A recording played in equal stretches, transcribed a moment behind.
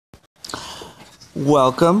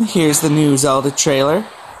Welcome. Here's the new Zelda trailer.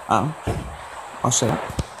 I'll shut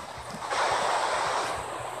up.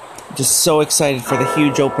 Just so excited for the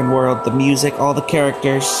huge open world, the music, all the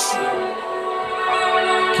characters.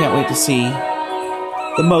 Can't wait to see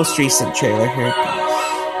the most recent trailer. Here it goes.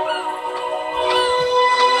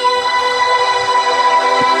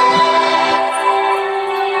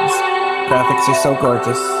 These graphics are so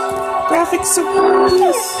gorgeous. Graphics so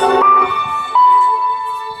gorgeous.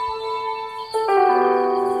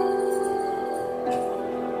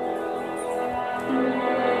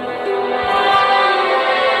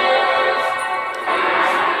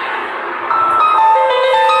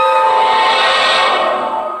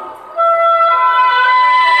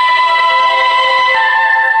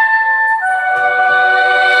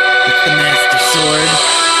 The Master Sword.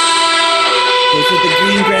 Those are the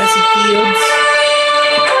green grassy fields.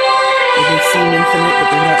 They seem infinite, but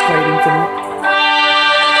they're not quite infinite.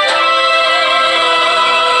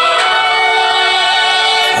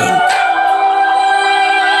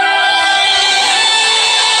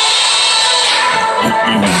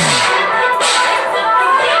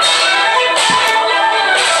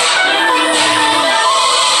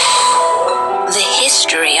 The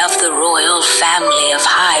history of the royal family of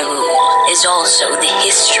Hyrule is also the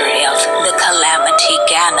history of the Calamity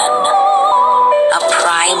Ganon, a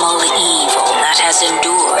primal evil that has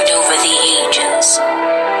endured over the ages.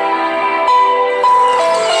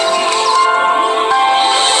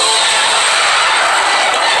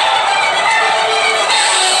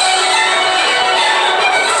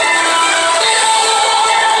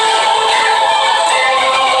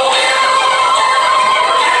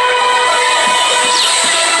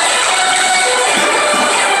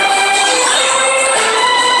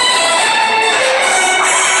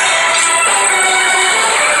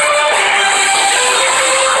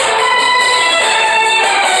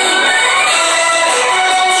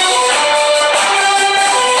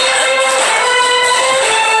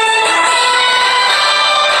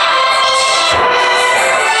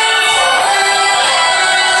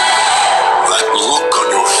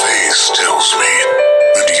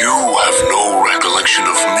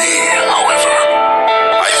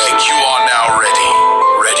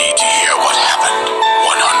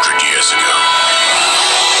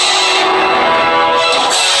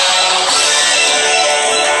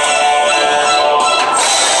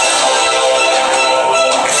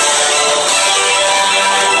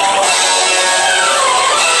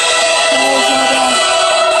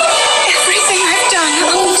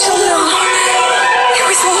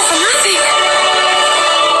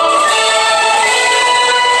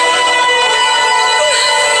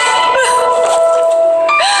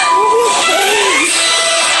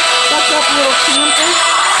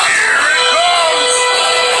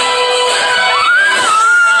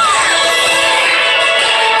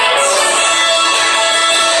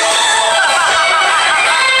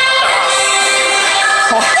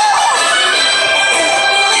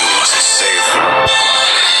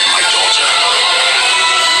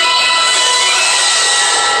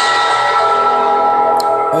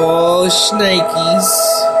 Oh, shnikes.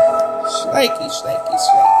 Shnikes.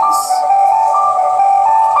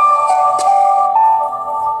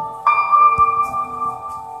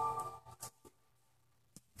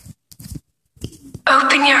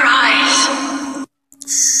 Open your eyes.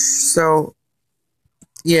 So,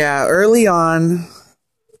 yeah, early on...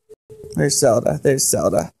 There's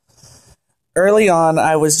Zelda. Early on,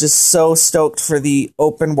 I was just so stoked for the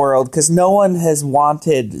open world, because no one has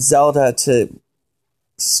wanted Zelda to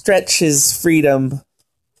stretch his freedom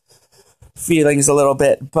feelings a little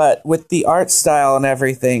bit, but with the art style and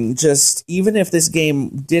everything, just even if this game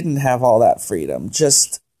didn't have all that freedom,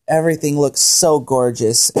 just everything looks so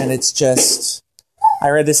gorgeous. And it's just, I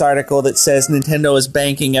read this article that says Nintendo is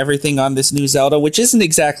banking everything on this new Zelda, which isn't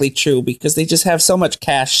exactly true because they just have so much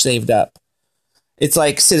cash saved up. It's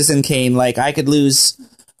like Citizen Kane, like I could lose,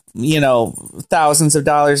 thousands of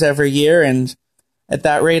dollars every year, and at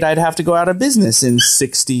that rate, I'd have to go out of business in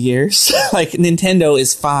 60 years. Like, Nintendo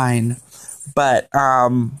is fine. But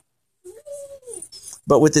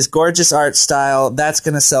with this gorgeous art style, that's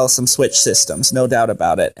going to sell some Switch systems, no doubt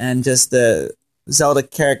about it. And just the Zelda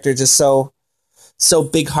character just so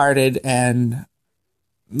big-hearted, and,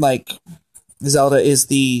 like, Zelda is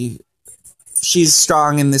she's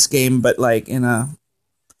strong in this game, but, like, in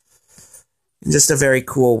just a very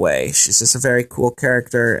cool way. She's just a very cool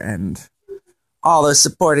character, and all the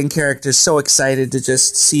supporting characters so excited to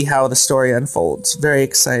just see how the story unfolds. Very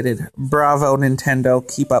excited. Bravo, Nintendo.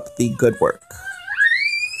 Keep up the good work.